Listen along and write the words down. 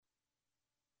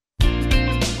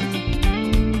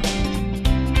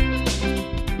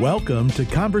Welcome to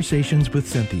Conversations with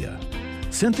Cynthia.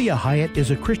 Cynthia Hiett is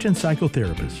a Christian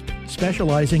psychotherapist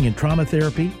specializing in trauma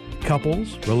therapy,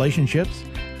 couples, relationships,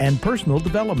 and personal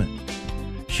development.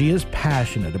 She is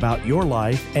passionate about your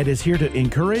life and is here to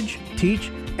encourage,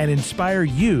 teach, and inspire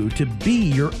you to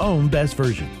be your own best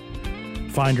version.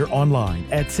 Find her online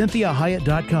at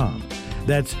CynthiaHiett.com.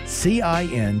 That's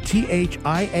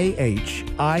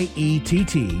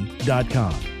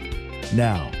CynthiaHiett.com.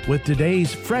 Now, with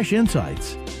today's fresh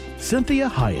insights, Cynthia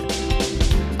Hiett.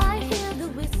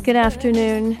 Good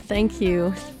afternoon. Thank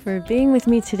you for being with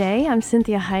me today. I'm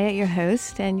Cynthia Hiett, your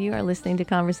host, and you are listening to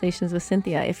Conversations with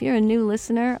Cynthia. If you're a new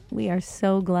listener, we are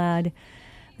so glad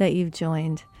that you've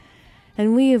joined.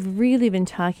 And we have really been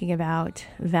talking about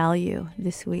value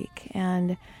this week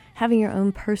and having your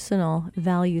own personal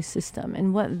value system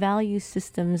and what value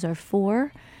systems are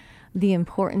for, the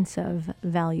importance of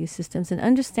value systems, and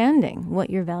understanding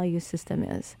what your value system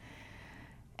is.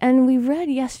 And we read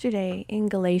yesterday in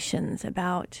Galatians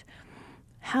about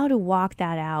how to walk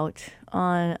that out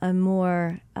on a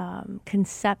more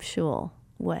conceptual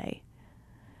way.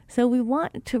 So we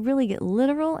want to really get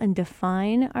literal and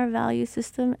define our value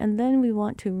system, and then we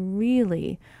want to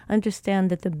really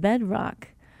understand that the bedrock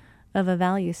of a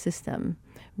value system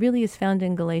really is found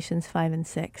in Galatians 5 and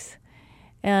 6.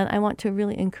 And I want to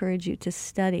really encourage you to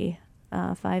study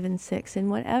 5 and 6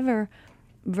 in whatever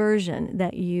version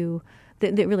that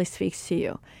really speaks to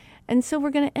you. And so we're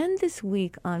going to end this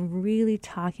week on really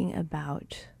talking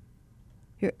about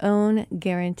your own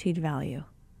guaranteed value,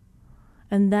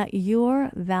 and that your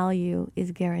value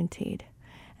is guaranteed.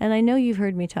 And I know you've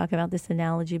heard me talk about this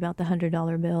analogy about the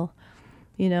 $100 bill.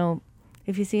 You know,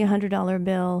 if you see a $100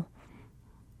 bill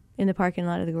in the parking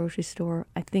lot of the grocery store,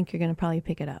 I think you're going to probably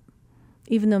pick it up,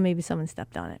 even though maybe someone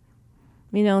stepped on it.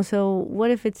 You know, so what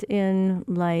if it's in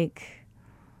like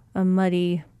a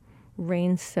muddy,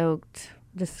 rain-soaked,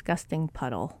 disgusting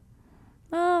puddle?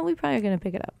 Oh, we probably are going to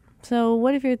pick it up. So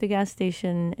what if you're at the gas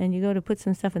station and you go to put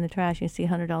some stuff in the trash and you see a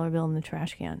 $100 bill in the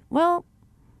trash can? Well,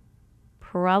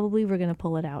 probably we're going to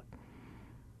pull it out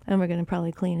and we're going to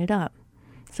probably clean it up.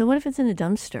 So what if it's in a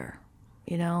dumpster,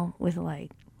 you know, with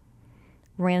like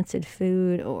rancid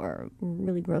food or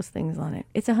really gross things on it?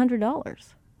 It's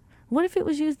 $100. What if it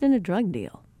was used in a drug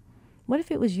deal? What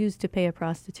if it was used to pay a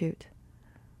prostitute?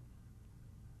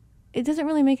 It doesn't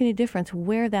really make any difference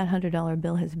where that $100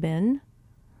 bill has been,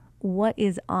 what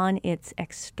is on its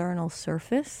external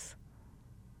surface,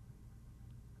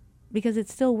 because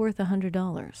it's still worth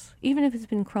 $100. Even if it's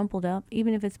been crumpled up,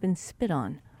 even if it's been spit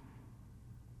on,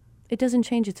 it doesn't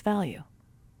change its value.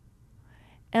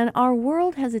 And our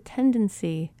world has a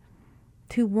tendency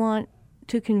to want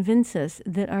to convince us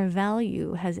that our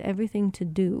value has everything to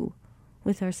do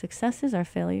with our successes, our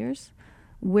failures,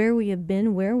 where we have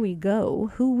been, where we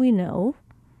go, who we know,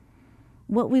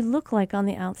 what we look like on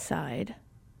the outside,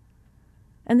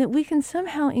 and that we can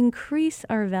somehow increase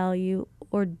our value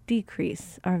or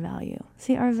decrease our value.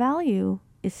 See, our value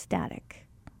is static.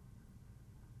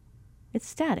 It's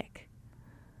static.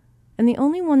 And the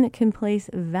only one that can place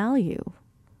value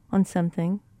on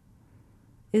something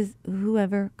is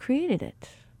whoever created it.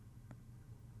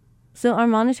 So our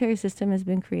monetary system has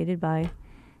been created by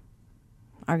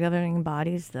our governing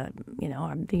bodies, the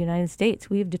United States.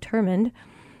 We have determined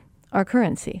our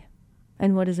currency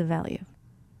and what is of value.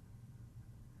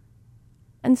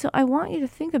 And so I want you to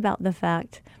think about the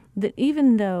fact that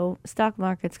even though stock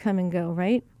markets come and go,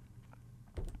 right,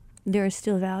 there is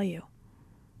still value.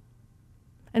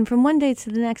 And from one day to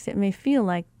the next, it may feel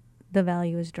like the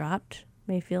value has dropped,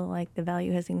 may feel like the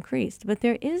value has increased, but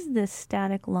there is this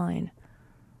static line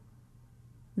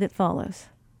that follows.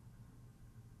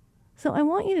 So I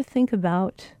want you to think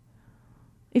about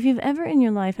if you've ever in your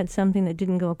life had something that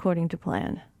didn't go according to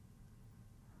plan.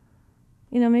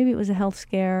 You know, maybe it was a health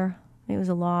scare, maybe it was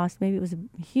a loss, maybe it was a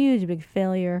huge, big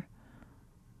failure,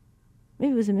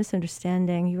 maybe it was a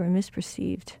misunderstanding, you were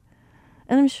misperceived.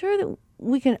 And I'm sure that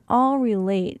we can all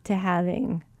relate to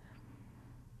having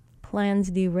plans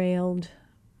derailed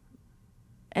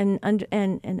and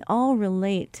all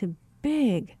relate to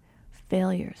big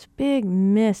failures, big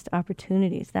missed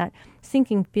opportunities, that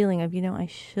sinking feeling of, I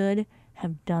should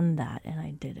have done that and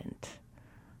I didn't.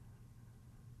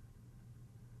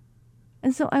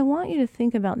 And so I want you to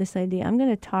think about this idea. I'm going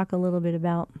to talk a little bit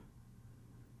about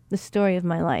the story of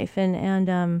my life. And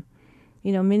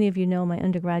many of you know my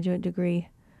undergraduate degree,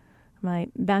 my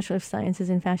Bachelor of Sciences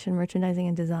in Fashion, Merchandising,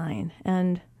 and Design.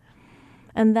 And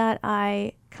that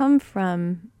I come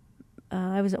from,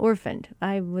 I was orphaned.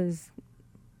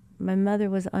 My mother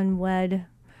was unwed.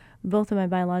 Both of my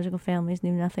biological families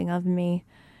knew nothing of me.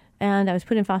 And I was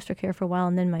put in foster care for a while,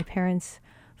 and then my parents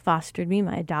fostered me.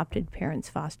 My adopted parents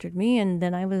fostered me, and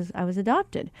then I was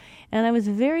adopted. And I was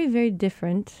very, very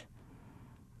different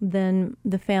than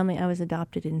the family I was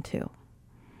adopted into.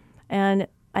 And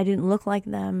I didn't look like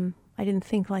them. I didn't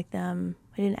think like them.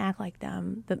 I didn't act like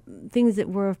them. The things that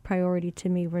were of priority to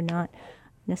me were not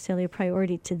necessarily a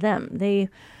priority to them. They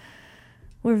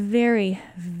were very,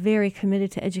 very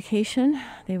committed to education.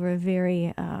 They were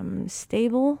very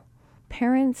stable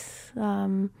parents.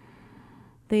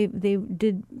 They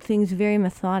did things very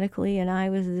methodically, and I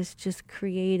was this just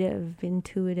creative,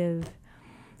 intuitive,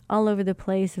 all over the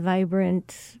place,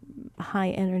 vibrant, high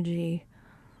energy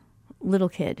little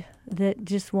kid that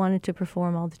just wanted to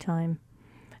perform all the time.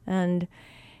 And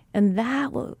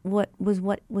that what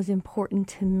was important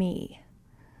to me,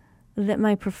 that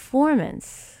my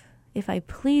performance, if I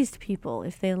pleased people,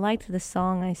 if they liked the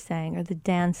song I sang or the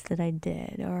dance that I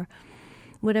did or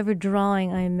whatever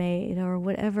drawing I made or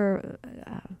whatever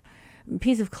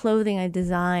piece of clothing I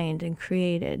designed and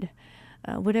created,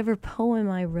 whatever poem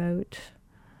I wrote,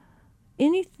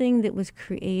 anything that was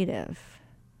creative,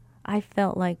 I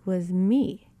felt like was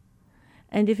me.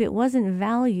 And if it wasn't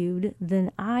valued,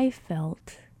 then I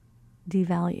felt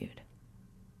devalued.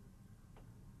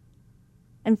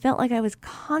 And felt like I was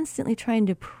constantly trying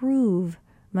to prove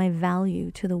my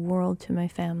value to the world, to my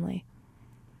family,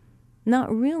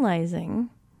 not realizing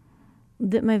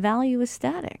that my value is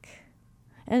static.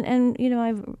 And you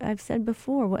know, I've said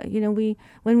before,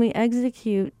 when we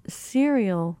execute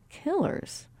serial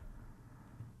killers,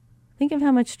 think of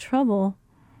how much trouble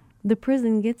the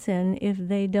prison gets in if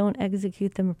they don't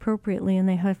execute them appropriately and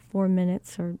they have 4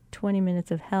 minutes or 20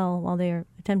 minutes of hell while they are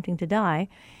attempting to die.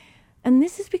 And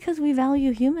this is because we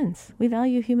value humans. We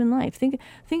value human life. Think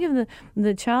of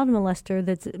the child molester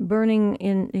that's burning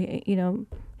in,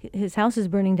 his house is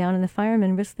burning down and the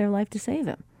firemen risk their life to save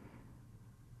him.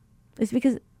 It's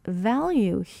because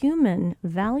valuing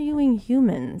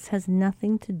humans has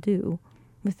nothing to do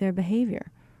with their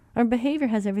behavior. Our behavior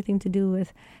has everything to do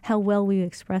with how well we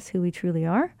express who we truly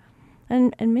are,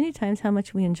 and many times how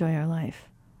much we enjoy our life.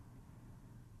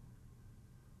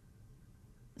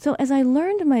 So as I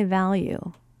learned my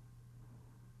value,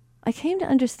 I came to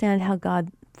understand how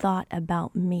God thought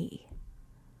about me.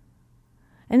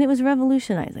 And it was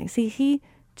revolutionizing. See, He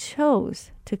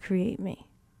chose to create me,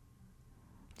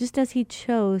 just as He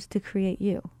chose to create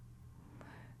you.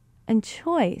 And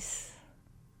choice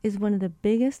is one of the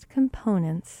biggest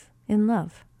components in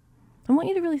love. I want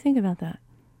you to really think about that.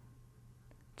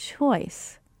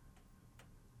 Choice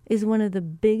is one of the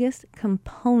biggest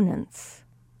components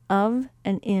of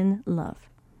and in love.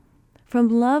 From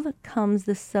love comes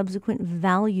the subsequent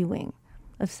valuing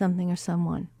of something or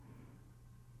someone.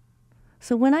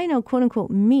 So when I know, quote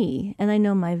unquote, me, and I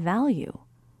know my value,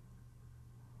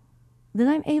 then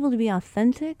I'm able to be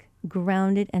authentic,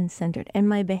 grounded, and centered. And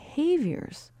my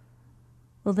behaviors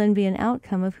will then be an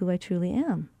outcome of who I truly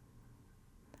am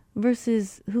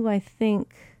versus who I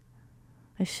think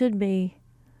I should be,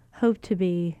 hope to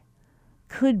be,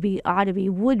 could be, ought to be,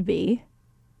 would be,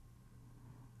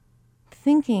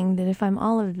 thinking that if I'm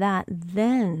all of that,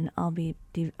 then I'll be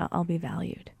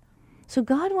valued. So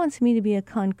God wants me to be a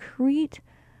concrete,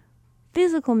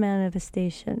 physical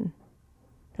manifestation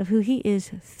of who He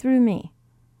is through me.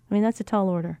 I mean, that's a tall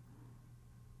order.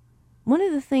 One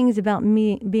of the things about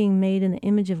me being made in the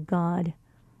image of God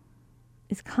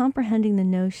is comprehending the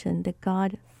notion that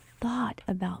God thought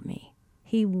about me.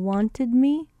 He wanted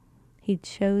me, He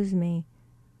chose me,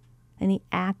 and He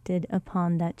acted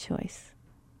upon that choice.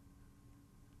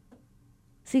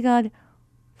 See, God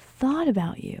thought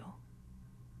about you.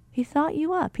 He thought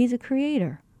you up. He's a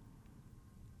creator.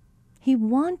 He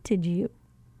wanted you.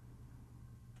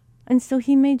 And so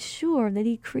He made sure that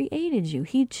He created you.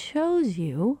 He chose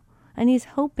you, and He's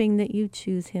hoping that you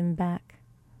choose Him back.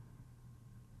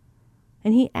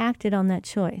 And He acted on that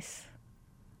choice.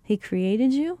 He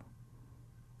created you,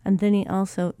 and then He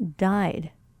also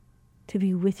died to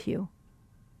be with you.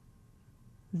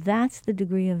 That's the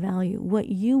degree of value. What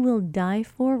you will die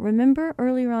for. Remember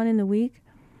earlier on in the week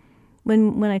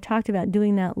when I talked about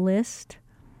doing that list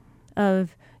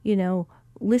of,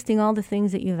 listing all the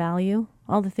things that you value,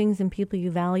 all the things and people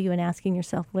you value, and asking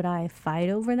yourself, would I fight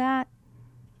over that?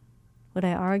 Would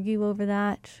I argue over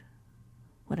that?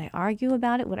 Would I argue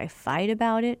about it? Would I fight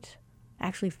about it?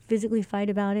 Actually physically fight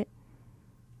about it?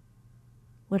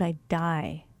 Would I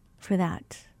die for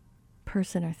that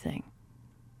person or thing?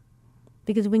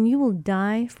 Because when you will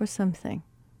die for something,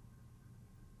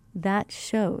 that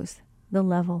shows the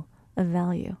level of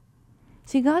value.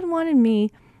 See, God wanted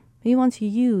me, He wants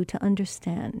you to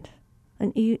understand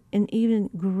an even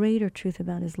greater truth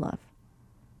about His love.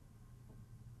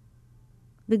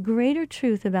 The greater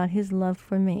truth about his love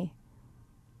for me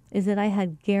is that I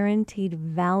had guaranteed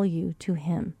value to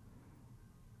him.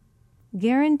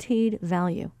 Guaranteed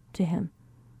value to him.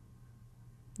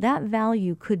 That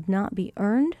value could not be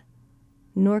earned,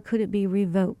 nor could it be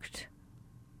revoked.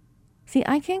 See,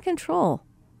 I can't control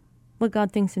what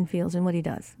God thinks and feels and what he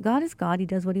does. God is God. He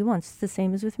does what he wants. It's the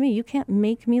same as with me. You can't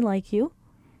make me like you.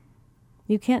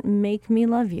 You can't make me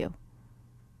love you.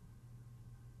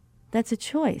 That's a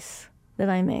choice that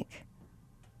I make.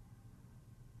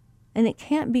 And it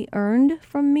can't be earned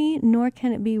from me, nor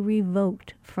can it be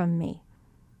revoked from me.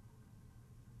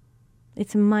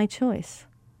 It's my choice.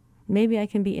 Maybe I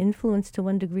can be influenced to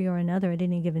one degree or another at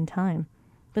any given time,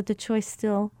 but the choice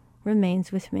still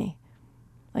remains with me.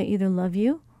 I either love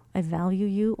you, I value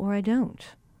you, or I don't.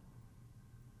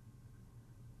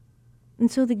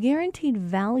 And so the guaranteed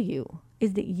value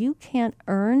is that you can't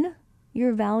earn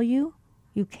your value.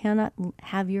 You cannot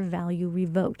have your value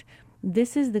revoked.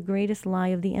 This is the greatest lie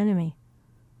of the enemy.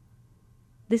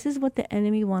 This is what the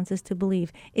enemy wants us to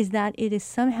believe, is that it is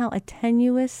somehow a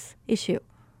tenuous issue,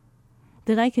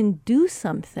 that I can do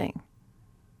something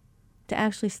to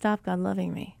actually stop God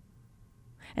loving me.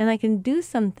 And I can do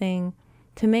something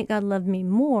to make God love me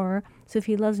more, so if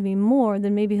he loves me more,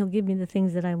 then maybe he'll give me the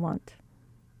things that I want.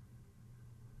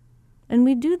 And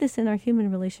we do this in our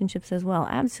human relationships as well.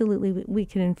 Absolutely, we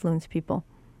can influence people,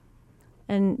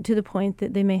 and to the point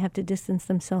that they may have to distance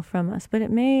themselves from us. But it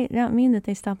may not mean that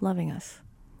they stop loving us.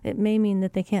 It may mean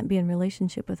that they can't be in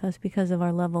relationship with us because of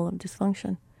our level of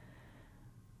dysfunction.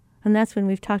 And that's when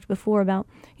we've talked before about,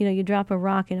 you drop a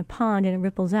rock in a pond and it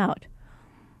ripples out.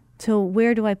 So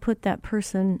where do I put that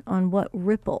person on what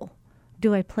ripple?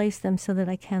 Do I place them so that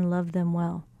I can love them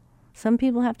well? Some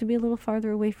people have to be a little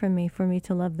farther away from me for me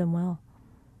to love them well.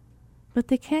 But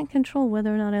they can't control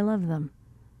whether or not I love them.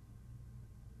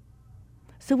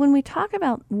 So when we talk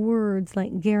about words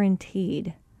like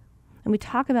guaranteed, and we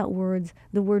talk about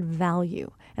the word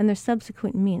value, and their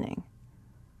subsequent meaning,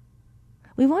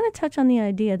 we want to touch on the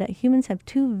idea that humans have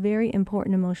two very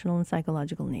important emotional and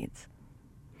psychological needs.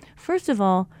 First of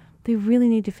all, they really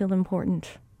need to feel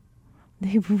important.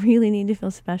 They really need to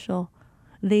feel special.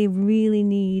 They really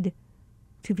need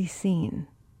to be seen.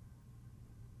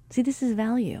 See, this is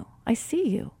value. I see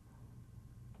you.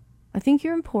 I think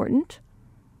you're important,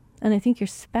 and I think you're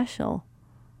special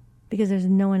because there's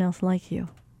no one else like you.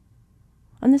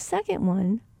 And the second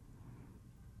one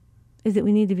is that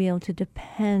we need to be able to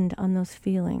depend on those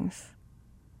feelings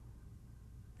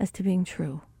as to being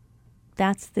true.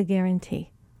 That's the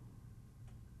guarantee.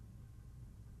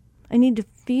 I need to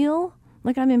feel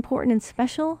like I'm important and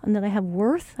special and that I have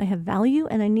worth, I have value,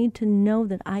 and I need to know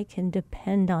that I can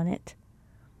depend on it,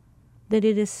 that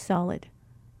it is solid.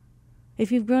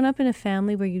 If you've grown up in a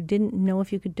family where you didn't know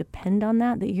if you could depend on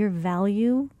that your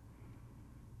value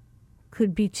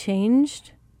could be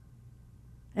changed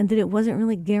and that it wasn't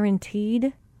really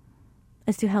guaranteed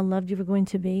as to how loved you were going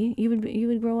to be, you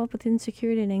would grow up with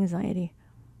insecurity and anxiety.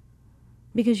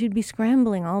 Because you'd be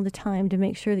scrambling all the time to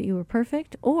make sure that you were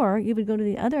perfect, or you would go to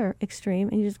the other extreme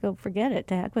and you just go, forget it,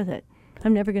 to heck with it.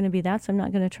 I'm never going to be that, so I'm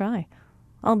not going to try.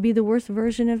 I'll be the worst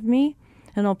version of me,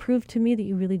 and I'll prove to me that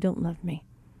you really don't love me.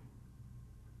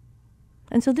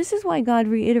 And so this is why God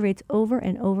reiterates over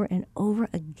and over and over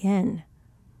again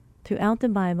throughout the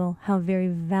Bible how very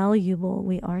valuable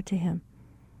we are to him,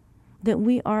 that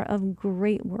we are of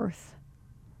great worth.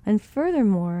 And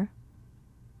furthermore,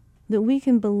 that we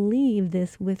can believe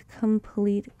this with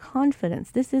complete confidence.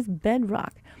 This is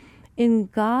bedrock. In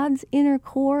God's inner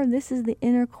core, this is the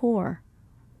inner core,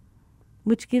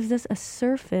 which gives us a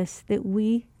surface that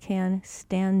we can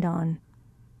stand on,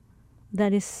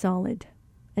 that is solid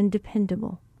and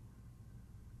dependable.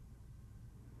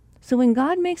 So when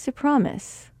God makes a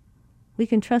promise, we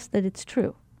can trust that it's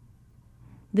true,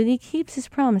 that he keeps his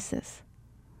promises,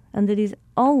 and that he's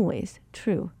always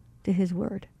true to his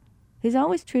word. He's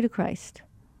always true to Christ.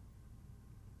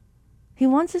 He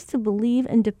wants us to believe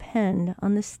and depend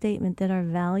on the statement that our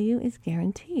value is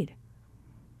guaranteed.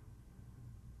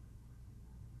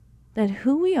 That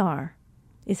who we are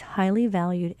is highly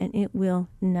valued and it will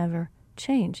never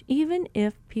change. Even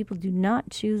if people do not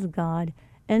choose God,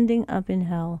 ending up in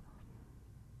hell,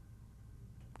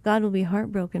 God will be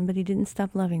heartbroken, but he didn't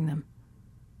stop loving them.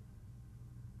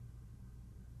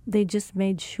 They just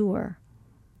made sure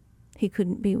he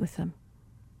couldn't be with them.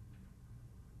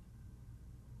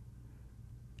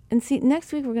 And see,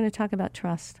 next week we're going to talk about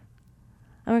trust.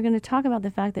 And we're going to talk about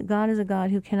the fact that God is a God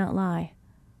who cannot lie.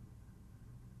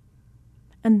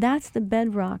 And that's the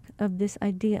bedrock of this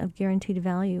idea of guaranteed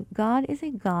value. God is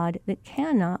a God that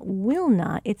cannot, will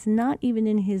not, it's not even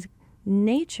in his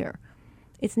nature.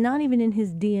 It's not even in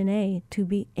his DNA to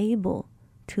be able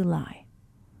to lie.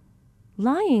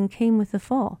 Lying came with the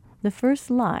fall. The first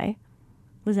lie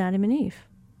was Adam and Eve.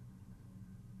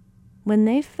 When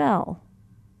they fell,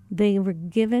 they were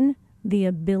given the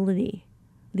ability.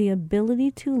 The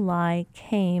ability to lie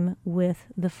came with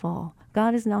the fall.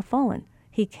 God is now fallen.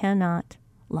 He cannot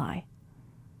lie.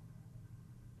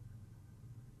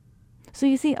 So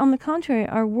you see, on the contrary,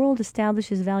 our world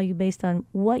establishes value based on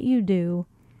what you do,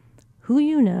 who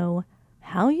you know,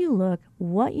 how you look,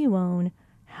 what you own,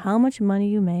 how much money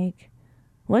you make,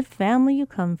 what family you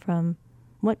come from,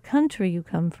 what country you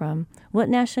come from, what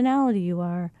nationality you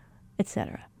are,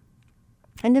 etc.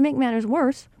 And to make matters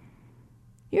worse,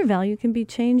 your value can be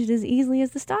changed as easily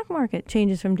as the stock market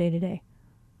changes from day to day.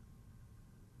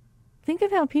 Think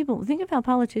of how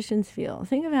politicians feel.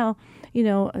 Think of how,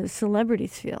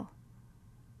 celebrities feel.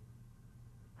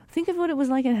 Think of what it was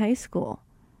like in high school,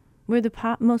 where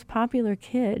the most popular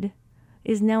kid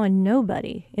is now a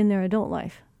nobody in their adult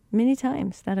life. Many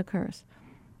times that occurs.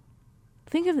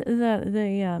 Think of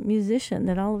the musician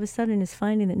that all of a sudden is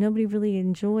finding that nobody really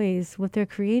enjoys what they're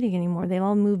creating anymore. They've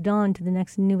all moved on to the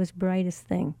next newest, brightest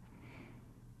thing.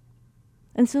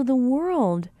 And so the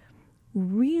world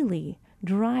really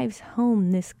drives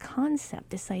home this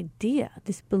concept, this idea,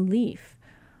 this belief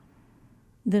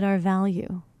that our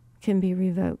value can be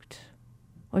revoked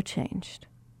or changed,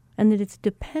 and that it's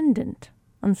dependent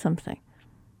on something.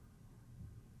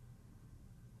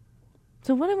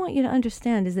 So what I want you to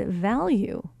understand is that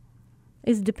value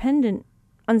is dependent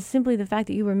on simply the fact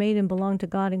that you were made and belong to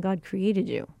God and God created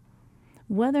you.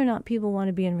 Whether or not people want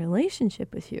to be in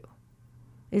relationship with you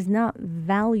is not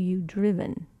value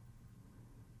driven.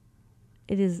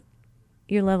 It is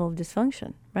your level of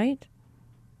dysfunction, right?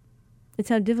 It's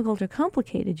how difficult or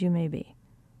complicated you may be.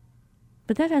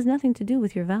 But that has nothing to do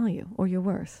with your value or your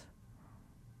worth.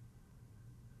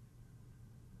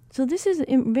 So this is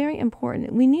very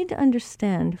important. We need to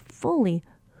understand fully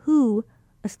who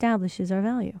establishes our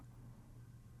value.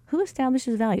 Who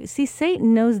establishes value? See,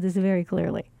 Satan knows this very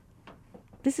clearly.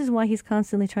 This is why he's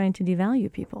constantly trying to devalue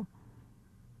people.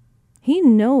 He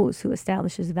knows who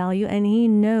establishes value, and he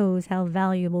knows how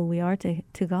valuable we are to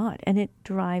God. And it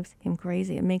drives him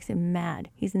crazy. It makes him mad.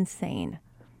 He's insane.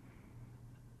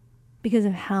 Because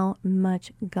of how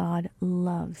much God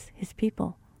loves his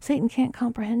people. Satan can't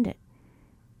comprehend it.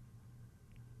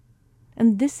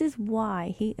 And this is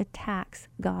why he attacks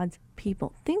God's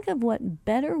people. Think of what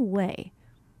better way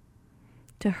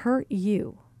to hurt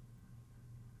you.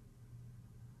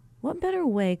 What better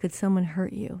way could someone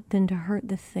hurt you than to hurt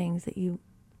the things that you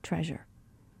treasure?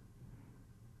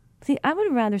 See, I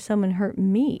would rather someone hurt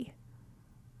me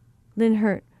than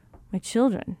hurt my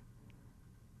children,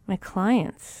 my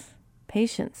clients,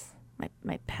 patients,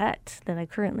 my pet that I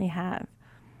currently have,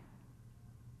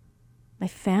 my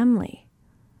family.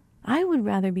 I would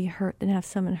rather be hurt than have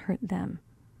someone hurt them.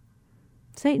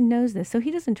 Satan knows this, so he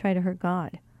doesn't try to hurt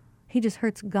God. He just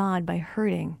hurts God by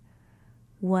hurting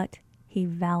what he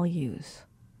values.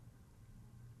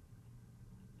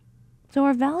 So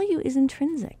our value is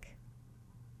intrinsic.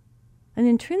 And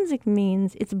intrinsic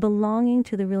means it's belonging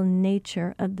to the real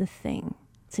nature of the thing.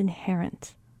 It's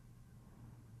inherent.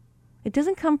 It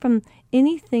doesn't come from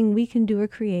anything we can do or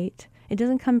create. It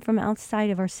doesn't come from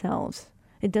outside of ourselves.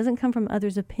 It doesn't come from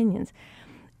others' opinions.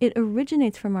 It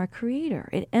originates from our Creator.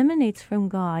 It emanates from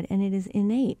God, and it is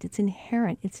innate. It's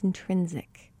inherent. It's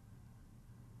intrinsic.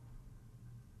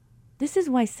 This is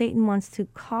why Satan wants to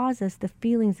cause us the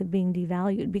feelings of being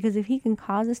devalued, because if he can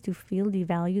cause us to feel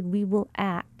devalued, we will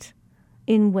act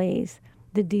in ways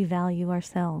that devalue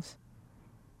ourselves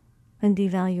and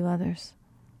devalue others.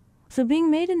 So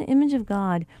being made in the image of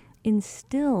God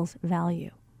instills value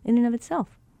in and of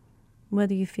itself,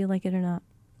 whether you feel like it or not.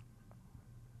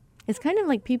 It's kind of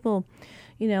like people,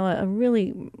 a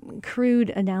really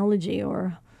crude analogy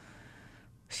or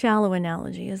shallow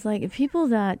analogy is like people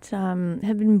that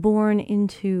have been born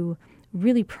into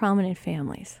really prominent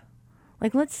families.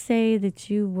 Like, let's say that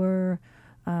you were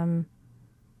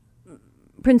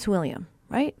Prince William,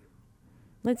 right?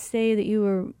 Let's say that you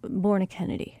were born a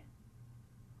Kennedy,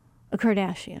 a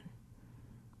Kardashian.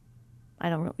 I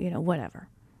don't really, whatever.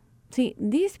 See,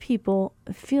 these people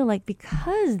feel like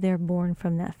because they're born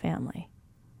from that family,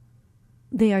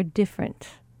 they are different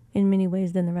in many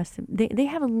ways than the rest of them. They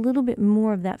have a little bit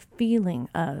more of that feeling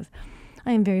of,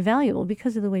 I am very valuable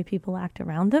because of the way people act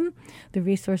around them, the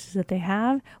resources that they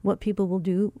have, what people will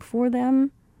do for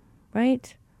them,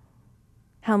 right?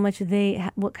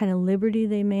 What kind of liberty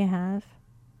they may have.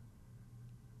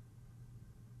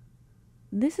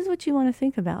 This is what you want to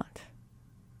think about.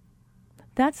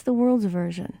 That's the world's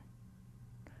version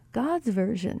God's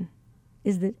version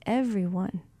is that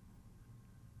everyone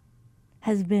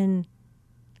has been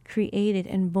created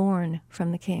and born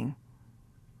from the King.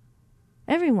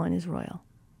 Everyone is royal.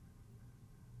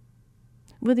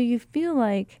 Whether you feel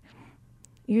like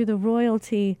you're the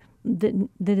royalty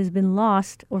that has been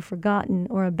lost or forgotten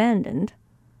or abandoned,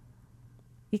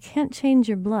 you can't change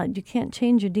your blood. You can't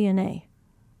change your DNA.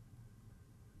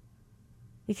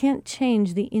 You can't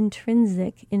change the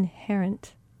intrinsic,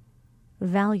 inherent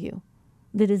value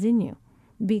that is in you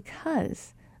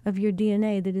because of your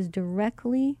DNA that is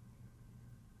directly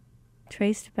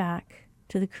traced back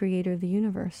to the creator of the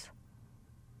universe.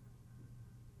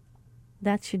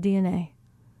 That's your DNA.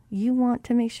 You want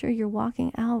to make sure you're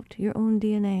walking out your own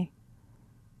DNA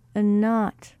and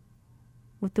not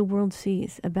what the world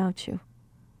sees about you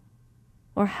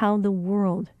or how the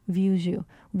world views you,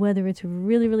 whether it's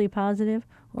really, really positive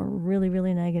or really,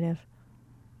 really negative.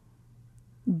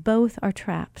 Both are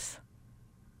traps.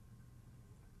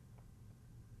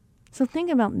 So think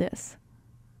about this.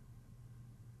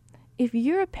 If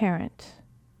you're a parent,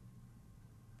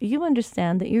 you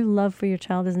understand that your love for your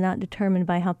child is not determined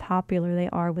by how popular they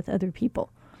are with other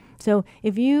people. So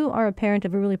if you are a parent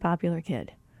of a really popular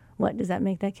kid, what, does that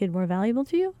make that kid more valuable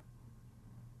to you?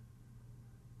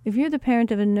 If you're the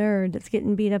parent of a nerd that's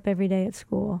getting beat up every day at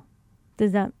school,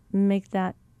 does that make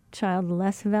that child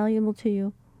less valuable to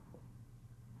you?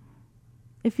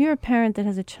 If you're a parent that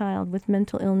has a child with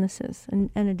mental illnesses and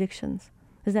addictions,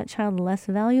 is that child less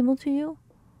valuable to you?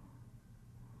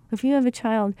 If you have a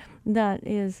child that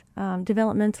is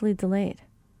developmentally delayed,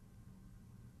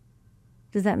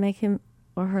 does that make him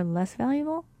or her less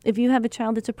valuable? If you have a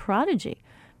child that's a prodigy,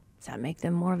 does that make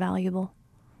them more valuable?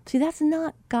 See, that's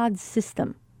not God's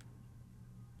system.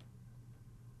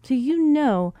 So you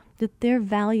know that their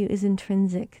value is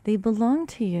intrinsic. They belong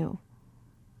to you.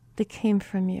 They came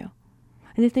from you.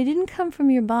 And if they didn't come from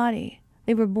your body,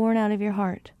 they were born out of your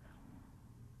heart.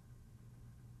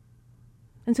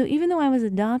 And so even though I was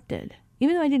adopted,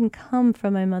 even though I didn't come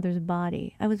from my mother's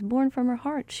body, I was born from her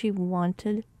heart. She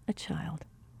wanted a child.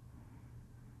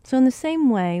 So in the same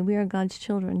way, we are God's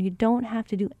children. You don't have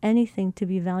to do anything to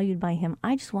be valued by him.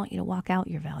 I just want you to walk out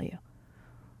your value.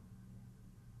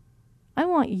 I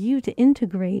want you to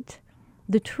integrate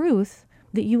the truth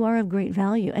that you are of great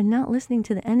value and not listening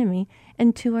to the enemy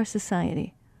and to our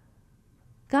society.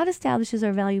 God establishes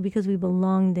our value because we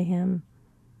belong to him.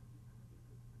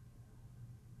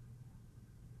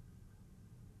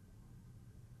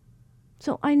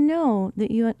 So I know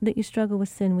that you struggle with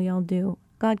sin. We all do.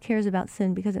 God cares about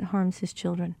sin because it harms his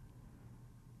children.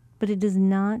 But it does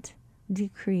not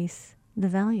decrease the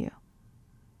value.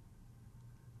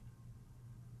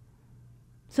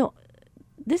 So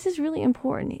this is really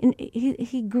important. And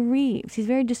he grieves. He's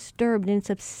very disturbed, and it's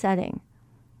upsetting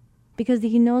because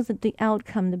he knows that the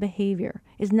outcome, the behavior,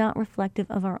 is not reflective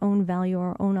of our own value or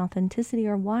our own authenticity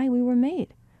or why we were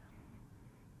made.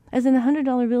 As in the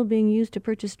 $100 bill being used to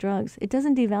purchase drugs, it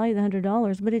doesn't devalue the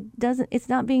 $100, but it's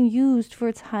not being used for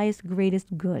its highest,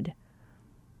 greatest good.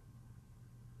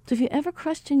 So if you ever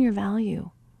question your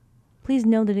value, please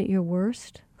know that at your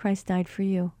worst, Christ died for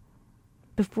you.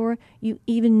 Before you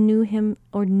even knew him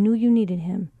or knew you needed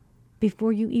him,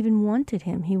 before you even wanted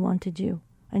him, he wanted you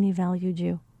and he valued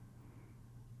you.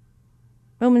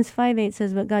 Romans 5:8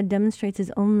 says, but God demonstrates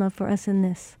his own love for us in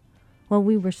this. While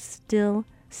we were still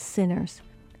sinners,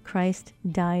 Christ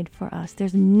died for us.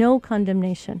 There's no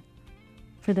condemnation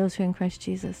for those who are in Christ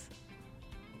Jesus.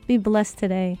 Be blessed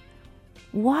today.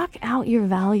 Walk out your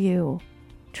value.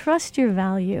 Trust your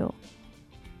value.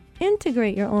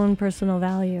 Integrate your own personal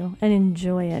value and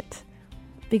enjoy it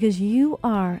because you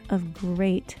are of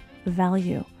great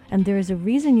value. And there is a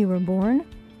reason you were born,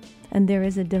 and there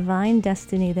is a divine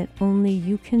destiny that only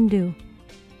you can do.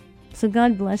 So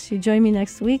God bless you. Join me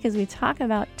next week as we talk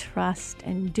about trust.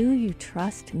 And do you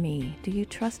trust me? Do you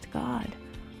trust God?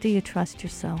 Do you trust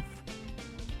yourself?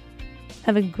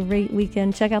 Have a great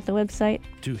weekend. Check out the website.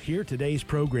 To hear today's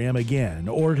program again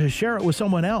or to share it with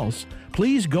someone else,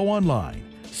 please go online,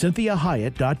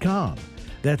 CynthiaHiett.com.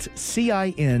 That's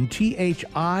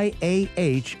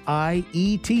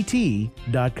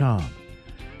CynthiaHiett.com.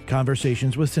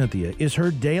 Conversations with Cynthia is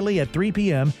heard daily at 3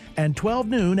 p.m. and 12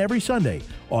 noon every Sunday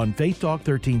on Faith Talk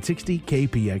 1360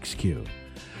 KPXQ.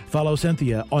 Follow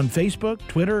Cynthia on Facebook,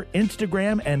 Twitter,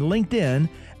 Instagram, and LinkedIn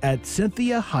at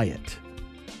Cynthia Hiett.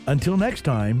 Until next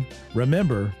time,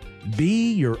 remember,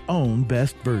 be your own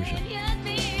best version.